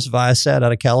here comes Viasat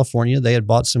out of California. They had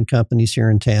bought some companies here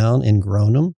in town and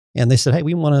grown them. And they said, hey,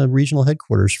 we want a regional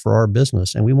headquarters for our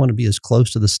business, and we want to be as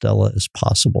close to the Stella as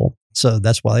possible. So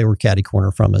that's why they were catty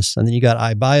corner from us. And then you got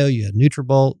iBio, you had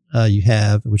Nutrabolt, you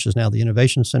have, which is now the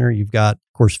Innovation Center. You've got,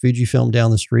 of course, Fujifilm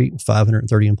down the street with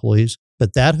 530 employees.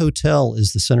 But that hotel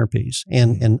is the centerpiece.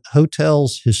 And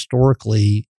hotels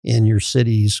historically in your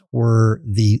cities were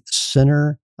the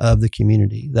center of the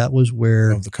community. That was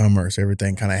where of the commerce,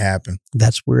 everything kind of happened.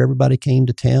 That's where everybody came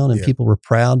to town, and people were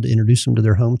proud to introduce them to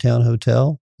their hometown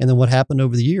hotel. And then what happened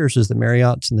over the years is the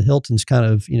Marriotts and the Hiltons kind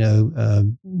of,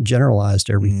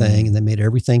 generalized everything, and they made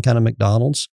everything kind of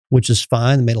McDonald's, which is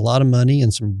fine. They made a lot of money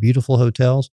and some beautiful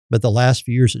hotels. But the last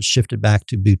few years, it's shifted back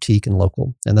to boutique and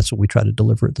local. And that's what we try to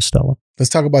deliver at the Stella. Let's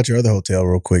talk about your other hotel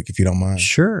real quick, if you don't mind.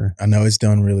 Sure. I know it's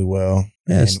done really well.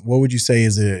 Yes. And what would you say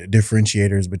is the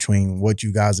differentiators between what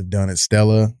you guys have done at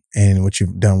Stella and what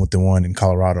you've done with the one in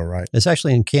Colorado, right? It's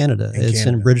actually in Canada.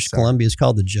 In British Columbia. It's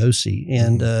called the Josie.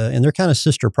 And and they're kind of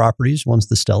sister properties. One's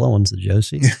the Stella, one's the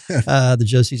Josie. The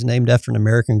Josie's named after an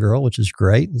American girl, which is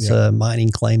great. It's a mining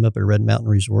claim up at Red Mountain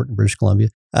Resort in British Columbia.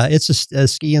 It's a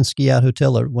ski and ski out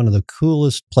hotel at one of the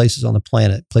coolest places on the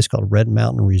planet, a place called Red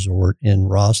Mountain Resort in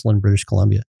Rossland, British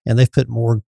Columbia. And they've put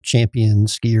more champion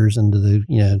skiers into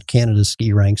the Canada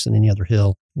ski ranks than any other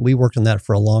hill. We worked on that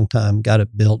for a long time, got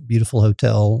it built, beautiful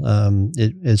hotel.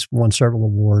 It's won several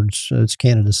awards. It's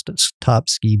Canada's top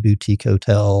ski boutique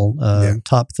hotel,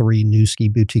 top 3 new ski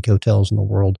boutique hotels in the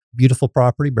world. Beautiful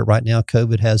property, but right now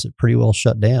COVID has it pretty well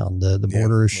shut down. The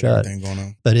border is shut.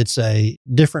 But it's a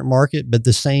different market, but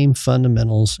the same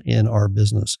fundamentals in our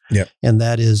business. Yeah. And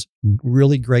that is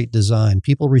really great design.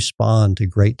 People respond to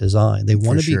great design. They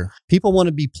want to be, people want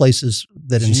to be places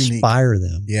that inspire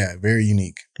them. Yeah, very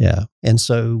unique. Yeah. And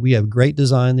so we have great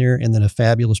design there, and then a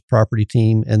fabulous property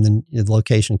team, and then the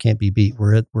location can't be beat.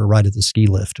 We're right at the ski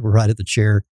lift. We're right at the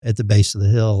chair at the base of the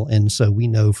hill. And so we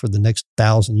know for the next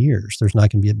 1,000 years, there's not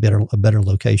going to be a better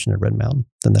location at Red Mountain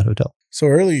than that hotel. So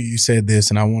earlier you said this,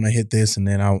 and I want to hit this, and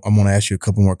then I'm going to ask you a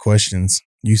couple more questions.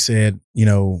 You said,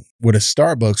 with a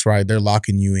Starbucks, right, they're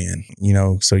locking you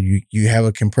in, so you have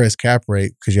a compressed cap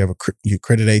rate because you have your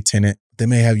credit A tenant. They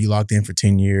may have you locked in for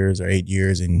 10 years or 8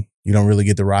 years, and you don't really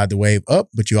get to ride the wave up,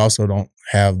 but you also don't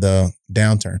have the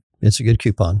downturn. It's a good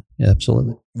coupon. Yeah,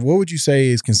 absolutely. What would you say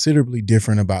is considerably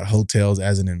different about hotels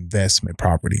as an investment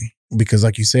property? Because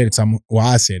like you said,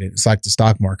 I said it, it's like the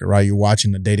stock market, right? You're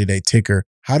watching the day-to-day ticker.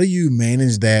 How do you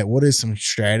manage that? What is some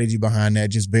strategy behind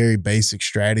that? Just very basic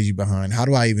strategy behind how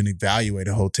do I even evaluate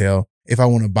a hotel if I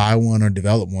want to buy one or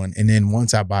develop one? And then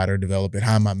once I buy it or develop it,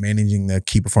 how am I managing the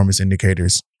key performance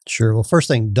indicators? Sure. Well, first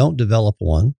thing, don't develop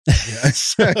one.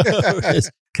 It's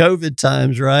COVID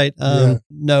times, right?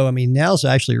 No, I mean, now's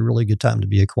actually a really good time to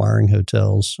be acquiring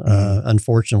hotels,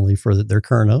 unfortunately, for their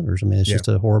current owners. I mean, it's just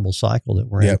a horrible cycle that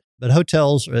we're in. But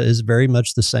hotels is very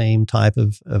much the same type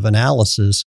of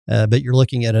analysis, but you're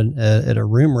looking at a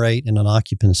room rate and an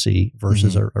occupancy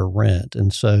versus a rent.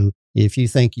 And so if you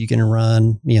think you can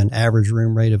run an average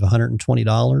room rate of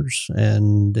 $120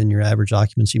 and then your average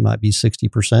occupancy might be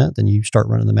 60%, then you start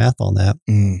running the math on that.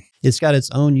 It's got its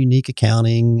own unique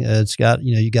accounting. It's got,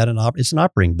 it's an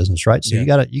operating business, right? So you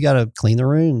got to clean the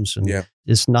rooms, and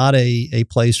it's not a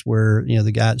place where,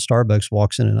 the guy at Starbucks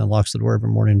walks in and unlocks the door every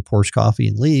morning and pours coffee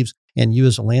and leaves. And you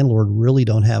as a landlord really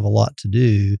don't have a lot to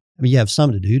do. I mean, you have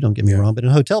some to do, don't get me wrong, but in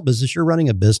a hotel business, you're running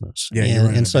a business.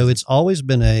 And so it's always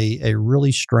been a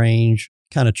really strange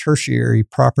kind of tertiary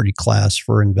property class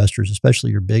for investors,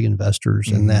 especially your big investors,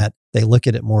 in that they look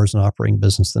at it more as an operating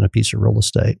business than a piece of real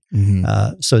estate.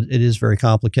 So it is very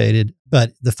complicated,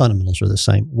 but the fundamentals are the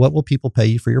same. What will people pay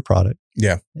you for your product?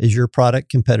 Yeah. Is your product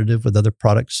competitive with other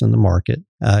products in the market?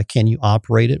 Can you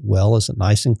operate it well? Is it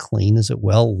nice and clean? Is it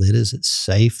well lit? Is it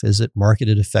safe? Is it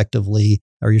marketed effectively?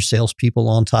 Are your salespeople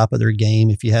on top of their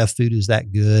game? If you have food, is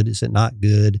that good? Is it not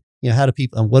good? How do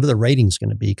people, and what are the ratings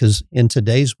going to be? Because in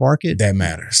today's market, that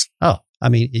matters. Oh, I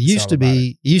mean, it used to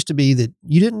be that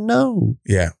you didn't know.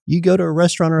 Yeah. You go to a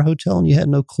restaurant or a hotel and you had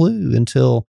no clue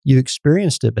until you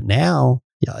experienced it. But now,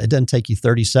 it doesn't take you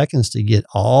 30 seconds to get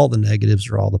all the negatives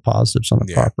or all the positives on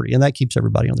a property. And that keeps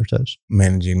everybody on their toes.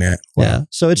 Managing that. Wow. Yeah.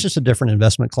 So it's just a different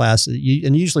investment class. And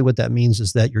usually what that means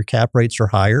is that your cap rates are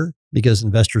higher because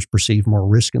investors perceive more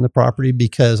risk in the property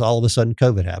because all of a sudden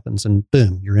COVID happens and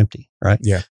boom, you're empty, right?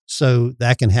 Yeah. So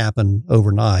that can happen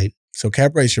overnight. So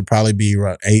cap rates should probably be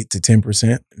around 8 to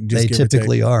 10%. They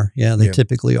typically are. Yeah, they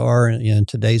typically are. And in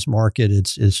today's market,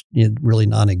 it's really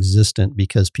non-existent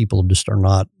because people just are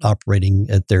not operating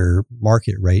at their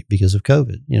market rate because of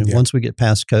COVID. Once we get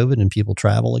past COVID and people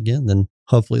travel again, then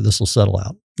hopefully this will settle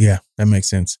out. Yeah, that makes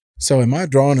sense. So am I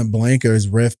drawing a blank, or is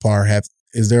RevPAR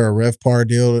is there a RevPAR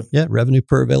deal? Yeah, revenue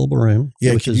per available room.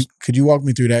 Yeah, could you walk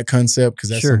me through that concept? Because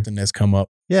that's something that's come up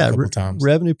a couple times.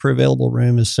 Revenue per available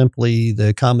room is simply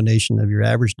the combination of your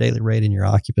average daily rate and your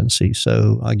occupancy.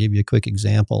 So I'll give you a quick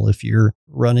example. If you're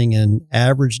running an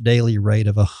average daily rate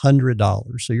of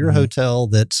 $100, so you're a hotel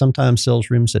that sometimes sells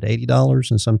rooms at $80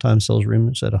 and sometimes sells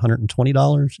rooms at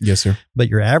 $120. Yes, sir. But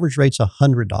your average rate's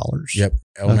 $100. Yep.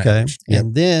 Okay. Yep.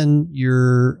 And then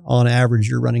on average,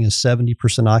 you're running a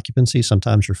 70% occupancy.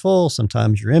 Sometimes you're full,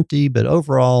 sometimes you're empty, but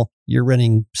overall, you're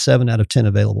renting 7 out of 10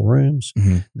 available rooms.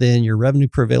 Then your revenue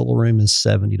per available room is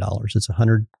 $70. It's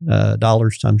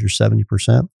 $100 times your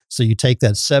 70%. So you take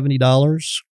that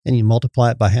 $70 and you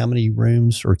multiply it by how many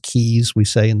rooms or keys we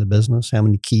say in the business. How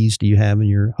many keys do you have in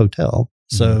your hotel?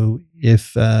 So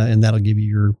and that'll give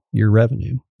you your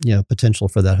revenue, potential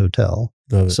for that hotel.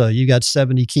 So you got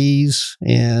 70 keys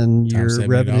and your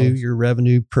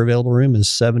revenue per available room is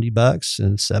 $70,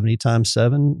 and 70 times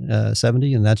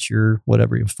 70. And that's your,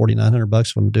 whatever, $4,900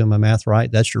 if I'm doing my math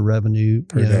right. That's your revenue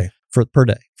per day for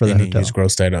that hotel. You just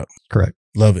gross that up. Correct.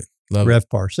 Love it.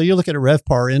 RevPAR. So you look at a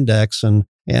RevPAR index and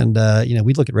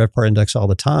we look at RevPAR index all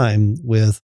the time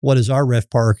with what is our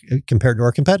RevPAR compared to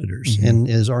our competitors? And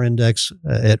is our index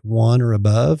at 1 or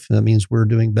above? That means we're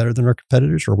doing better than our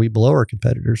competitors, or are we below our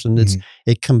competitors? And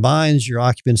it combines your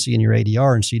occupancy and your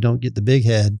ADR. And so you don't get the big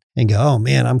head and go, oh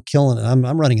man, I'm killing it.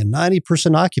 I'm running a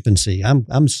 90% occupancy.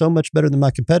 I'm so much better than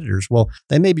my competitors. Well,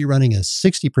 they may be running a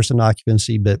 60%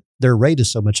 occupancy, but their rate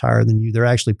is so much higher than you. They're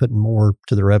actually putting more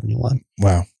to the revenue line.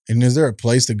 Wow. And is there a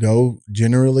place to go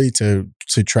generally to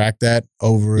track that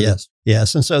over?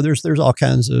 Yes. And so there's all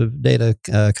kinds of data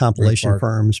compilation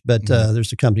firms, but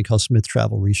there's a company called Smith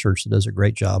Travel Research that does a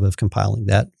great job of compiling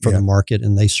that for the market,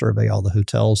 and they survey all the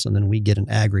hotels, and then we get an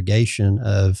aggregation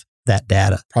of that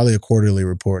data. Probably a quarterly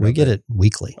report. We get it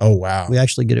weekly. Oh, wow. We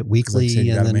actually get it weekly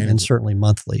and certainly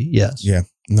monthly. Yes. Yeah.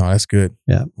 No, that's good.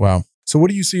 Yeah. Wow. So what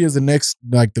do you see as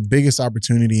the biggest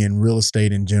opportunity in real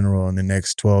estate in general in the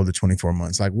next 12 to 24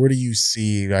 months? Like, where do you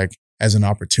see as an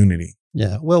opportunity?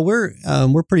 Yeah. Well, we're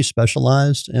pretty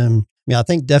specialized. I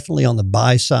think definitely on the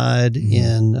buy side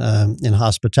in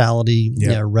hospitality,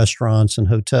 restaurants and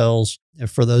hotels.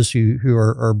 For those who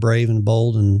are brave and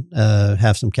bold and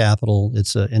have some capital,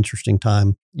 it's an interesting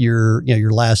time.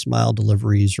 Your last mile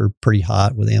deliveries are pretty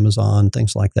hot with Amazon,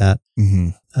 things like that.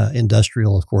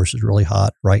 Industrial, of course, is really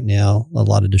hot right now. A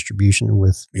lot of distribution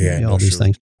with all these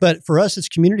things. But for us, it's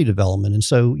community development. And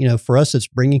so, for us, it's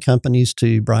bringing companies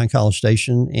to Bryan College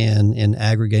Station and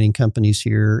aggregating companies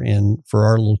here. And for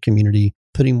our little community,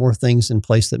 putting more things in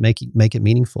place that make it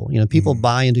meaningful. People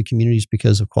buy into communities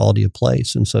because of quality of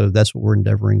place. And so that's what we're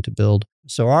endeavoring to build.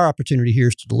 So our opportunity here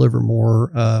is to deliver more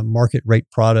market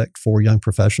rate product for young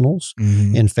professionals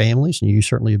and families. And you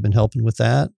certainly have been helping with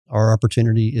that. Our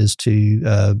opportunity is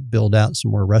to build out some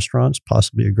more restaurants,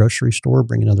 possibly a grocery store,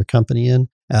 bring another company in.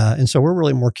 And so we're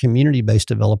really more community-based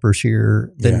developers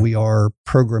here than we are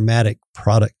programmatic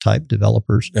product type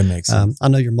developers. That makes sense. I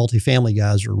know your multifamily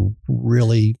guys are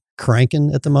really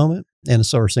cranking at the moment, and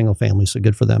so are single family. So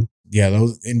good for them. Yeah,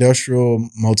 those industrial,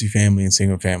 multifamily, and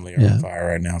single family are on fire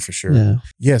right now for sure.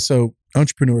 Yeah. So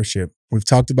entrepreneurship. We've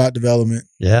talked about development.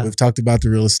 Yeah. We've talked about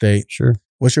the real estate. Sure.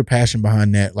 What's your passion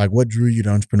behind that? Like, what drew you to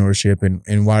entrepreneurship,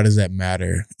 and why does that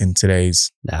matter in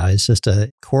today's? No, it's just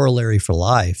a corollary for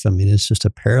life. I mean, it's just a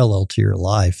parallel to your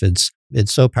life. It's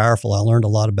so powerful. I learned a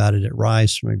lot about it at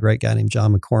Rice from a great guy named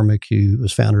John McCormick, who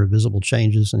was founder of Visible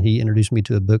Changes. And he introduced me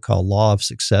to a book called Law of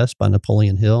Success by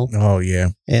Napoleon Hill. Oh, yeah.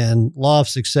 And Law of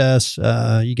Success,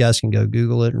 you guys can go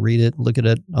Google it and read it, look at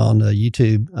it on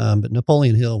YouTube. But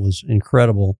Napoleon Hill was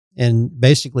incredible. And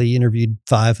basically he interviewed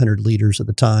 500 leaders at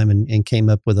the time and came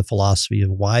up with a philosophy of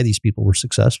why these people were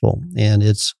successful. And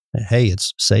it's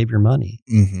save your money.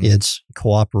 It's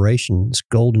cooperation. It's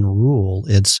golden rule.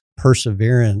 It's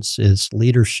perseverance. It's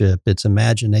leadership. It's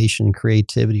imagination,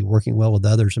 creativity, working well with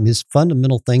others. I mean, it's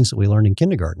fundamental things that we learned in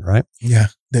kindergarten, right? Yeah,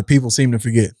 that people seem to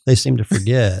forget. They seem to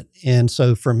forget. And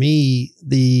so for me,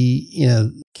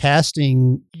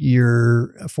 casting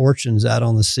your fortunes out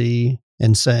on the sea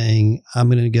and saying, I'm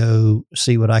going to go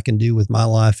see what I can do with my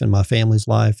life and my family's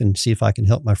life and see if I can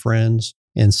help my friends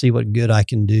and see what good I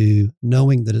can do,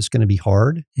 knowing that it's going to be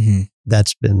hard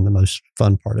that's been the most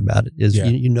fun part about it is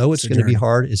you know it's going to be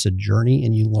hard. It's a journey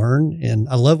and you learn. And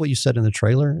I love what you said in the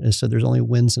trailer. It said there's only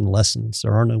wins and lessons.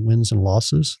 There are no wins and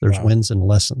losses. There's wins and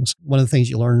lessons. One of the things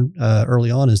you learn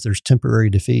early on is there's temporary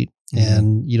defeat.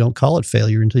 And you don't call it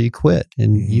failure until you quit.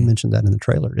 And you mentioned that in the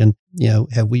trailer. And,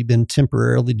 have we been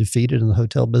temporarily defeated in the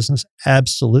hotel business?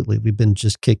 Absolutely. We've been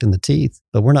just kicked in the teeth,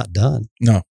 but we're not done.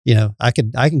 No. I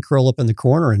can curl up in the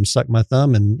corner and suck my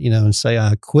thumb and, and say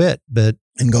I quit,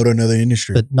 and go to another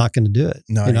industry, but not going to do it.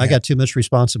 No, I got too much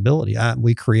responsibility.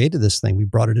 We created this thing. We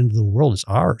brought it into the world. It's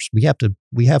ours. We have to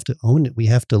own it. We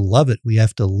have to love it. We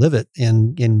have to live it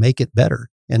and make it better.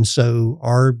 And so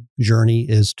our journey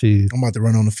is to... I'm about to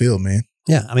run on the field, man.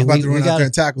 Yeah. I mean, I'm about to run out there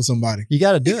and tackle somebody. You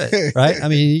got to do it, right? I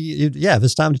mean, if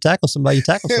it's time to tackle somebody, you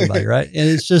tackle somebody, right? And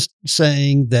it's just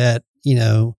saying that,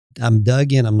 I'm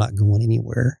dug in. I'm not going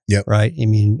anywhere. Yep. Right. I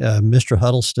mean, Mr.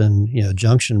 Huddleston,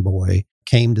 Junction boy,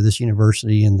 came to this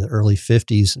university in the early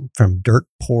 50s from dirt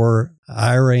poor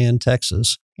Iran,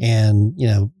 Texas. And,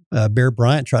 Bear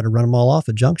Bryant tried to run them all off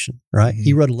at Junction, right?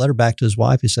 He wrote a letter back to his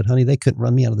wife. He said, honey, they couldn't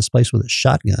run me out of this place with a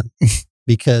shotgun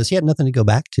because he had nothing to go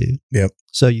back to. Yep.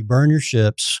 So you burn your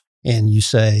ships and you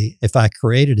say, if I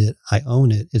created it, I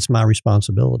own it. It's my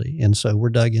responsibility. And so we're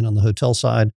dug in on the hotel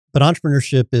side. But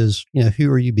entrepreneurship is,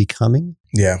 who are you becoming?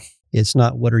 Yeah. It's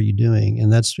not what are you doing.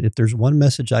 And that's, if there's one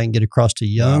message I can get across to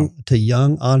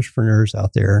young entrepreneurs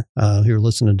out there who are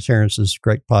listening to Terrence's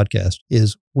great podcast,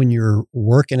 is when you're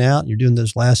working out and you're doing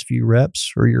those last few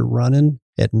reps, or you're running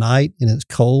at night and it's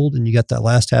cold and you got that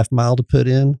last half mile to put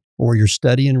in, or you're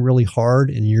studying really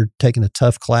hard and you're taking a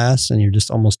tough class and you're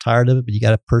just almost tired of it, but you got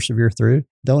to persevere through.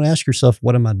 Don't ask yourself,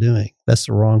 what am I doing? That's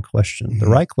the wrong question. The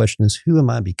right question is, who am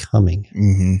I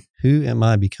becoming? Who am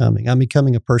I becoming? I'm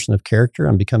becoming a person of character.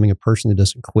 I'm becoming a person who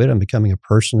doesn't quit. I'm becoming a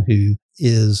person who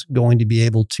is going to be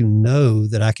able to know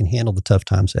that I can handle the tough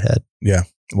times ahead. Yeah.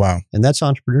 Wow. And that's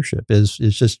entrepreneurship is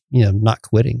just, not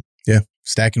quitting. Yeah.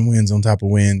 Stacking wins on top of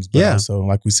wins. But also,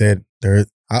 like we said,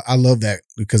 I love that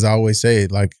because I always say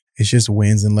it, like, it's just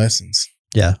wins and lessons.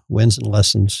 Yeah. Wins and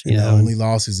lessons. The only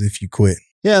loss is if you quit.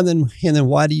 Yeah. And then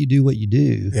why do you do what you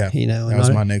do? Yeah. That was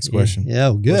my next question.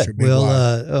 Yeah. Good.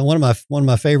 Well, one of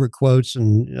my favorite quotes,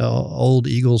 and old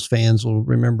Eagles fans will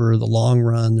remember The Long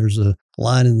Run. There's a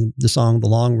line in the song, The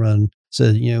Long Run,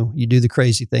 said, you do the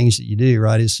crazy things that you do,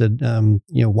 right? It said,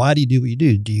 why do you do what you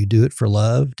do? Do you do it for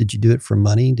love? Did you do it for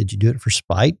money? Did you do it for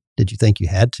spite? Did you think you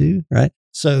had to? Right.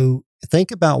 So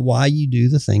think about why you do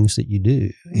the things that you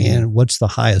do and what's the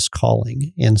highest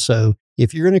calling. And so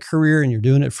if you're in a career and you're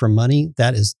doing it for money,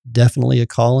 that is definitely a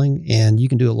calling, and you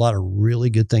can do a lot of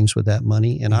really good things with that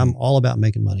money. And I'm all about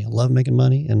making money. I love making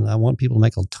money, and I want people to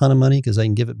make a ton of money because they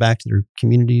can give it back to their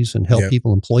communities and help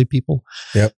people, employ people.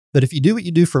 Yep. But if you do what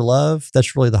you do for love,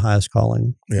 that's really the highest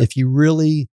calling. Yep. If you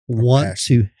really want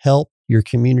to help your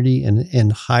community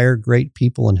and hire great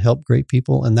people and help great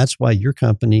people. And that's why your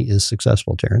company is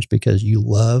successful, Terrence, because you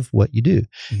love what you do.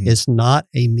 It's not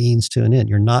a means to an end.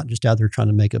 You're not just out there trying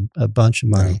to make a bunch of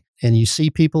money. No. And you see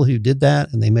people who did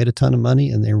that and they made a ton of money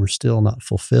and they were still not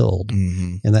fulfilled.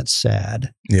 And that's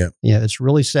sad. Yeah. It's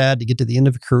really sad to get to the end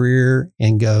of a career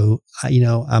and go,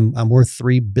 I'm worth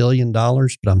 $3 billion,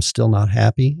 but I'm still not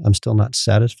happy. I'm still not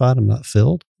satisfied. I'm not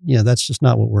filled. That's just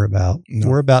not what we're about. No.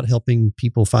 We're about helping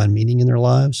people find meaning in their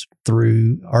lives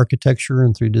through architecture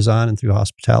and through design and through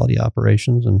hospitality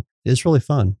operations. And it's really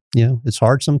fun. It's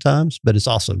hard sometimes, but it's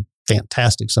also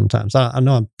fantastic sometimes. I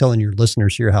know I'm telling your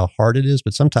listeners here how hard it is,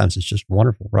 but sometimes it's just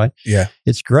wonderful, right? Yeah.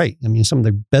 It's great. I mean, some of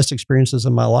the best experiences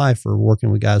of my life are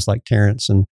working with guys like Terrence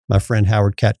and my friend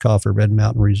Howard Katkoff at Red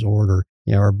Mountain Resort, or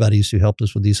our buddies who helped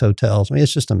us with these hotels. I mean,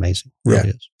 it's just amazing. It really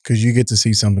is. Because you get to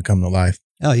see something come to life.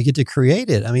 Oh, you get to create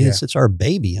it. I mean, it's our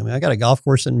baby. I mean, I got a golf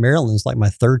course in Maryland. It's like my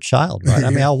third child, right? I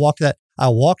mean, I walked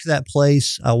that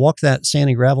place. I walked that sand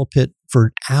and gravel pit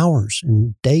for hours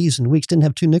and days and weeks, didn't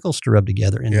have two nickels to rub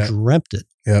together, and dreamt it.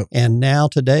 Yep. And now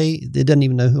today, it doesn't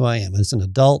even know who I am. It's an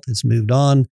adult. It's moved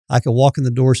on. I could walk in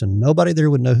the doors and nobody there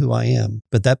would know who I am.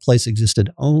 But that place existed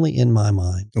only in my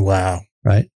mind. Wow.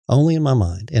 Right? Only in my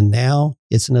mind. And now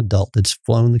it's an adult. It's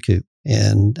flown the coop.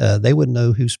 And they wouldn't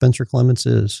know who Spencer Clements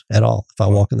is at all if I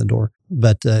walk in the door.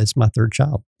 But it's my third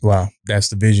child. Wow. That's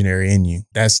the visionary in you.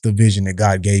 That's the vision that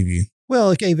God gave you.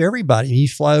 Well, it gave everybody. You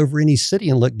fly over any city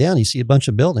and look down, you see a bunch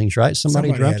of buildings, right?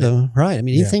 Somebody dropped them. Right. I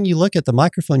mean, anything you look at the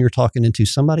microphone you're talking into,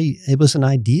 it was an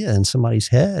idea in somebody's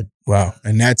head. Wow.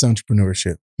 And that's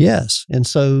entrepreneurship. Yes. And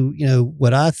so,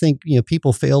 what I think,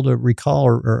 people fail to recall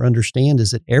or understand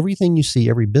is that everything you see,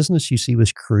 every business you see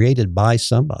was created by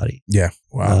somebody. Yeah.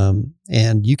 Wow.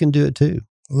 And you can do it too.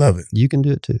 Love it. You can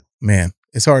do it too. Man,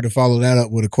 It's hard to follow that up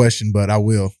with a question, but I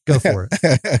will. Go for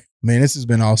it. Man, this has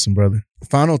been awesome, brother.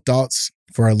 Final thoughts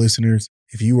for our listeners.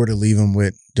 If you were to leave them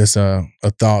with just a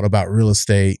thought about real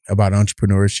estate, about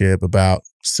entrepreneurship, about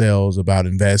sales, about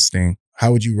investing,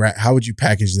 how would you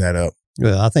package that up?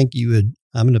 Well, I think you would.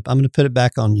 I'm gonna put it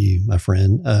back on you, my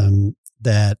friend.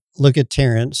 That look at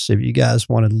Terrence. If you guys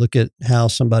want to look at how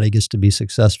somebody gets to be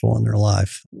successful in their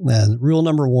life, and rule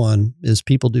number 1 is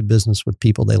people do business with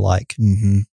people they like.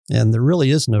 Mm-hmm. And there really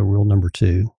is no rule number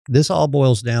 2. This all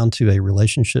boils down to a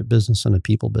relationship business and a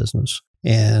people business.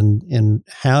 And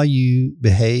how you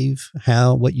behave,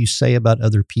 what you say about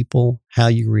other people, how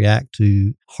you react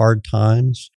to hard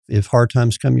times. If hard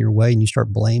times come your way and you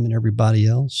start blaming everybody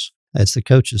else, it's the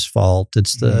coach's fault.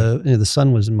 It's the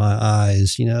sun was in my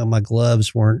eyes. My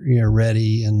gloves weren't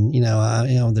ready, and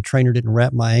the trainer didn't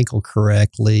wrap my ankle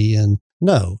correctly. And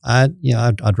no, I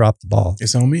dropped the ball.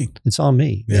 It's on me. It's on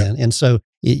me, yeah. Man. And so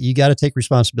you got to take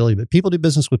responsibility. But people do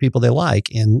business with people they like,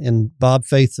 and Bob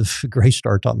Faith of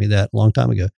Graystar taught me that a long time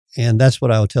ago. And that's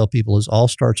what I would tell people: is all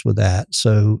starts with that.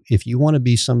 So if you want to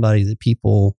be somebody that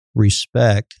people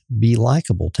respect, be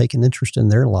likable, take an interest in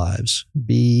their lives,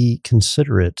 be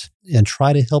considerate, and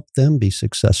try to help them be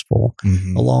successful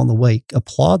along the way.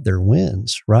 Applaud their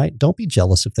wins, right? Don't be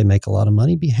jealous if they make a lot of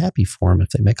money. Be happy for them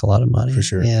if they make a lot of money. For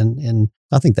sure. And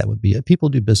I think that would be it. People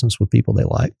do business with people they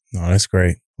like. No, that's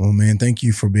great. Well, man, thank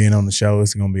you for being on the show.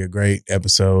 It's going to be a great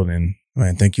episode. And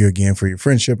man, thank you again for your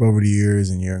friendship over the years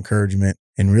and your encouragement,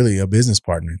 and really a business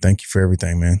partner. Thank you for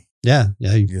everything, man. Yeah,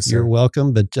 Yes, you're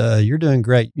welcome. But you're doing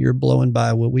great. You're blowing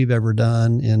by what we've ever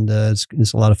done, and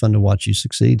it's a lot of fun to watch you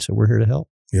succeed. So we're here to help.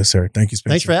 Yes, sir. Thank you,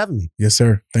 Spencer. Thanks for having me. Yes,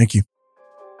 sir. Thank you.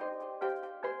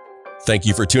 Thank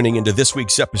you for tuning into this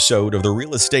week's episode of The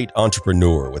Real Estate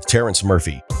Entrepreneur with Terrence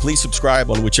Murphy. Please subscribe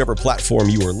on whichever platform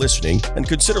you are listening, and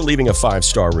consider leaving a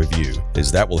 5-star review,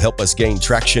 as that will help us gain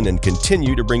traction and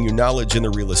continue to bring you knowledge in the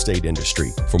real estate industry.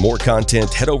 For more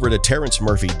content, head over to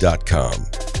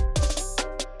terrencemurphy.com.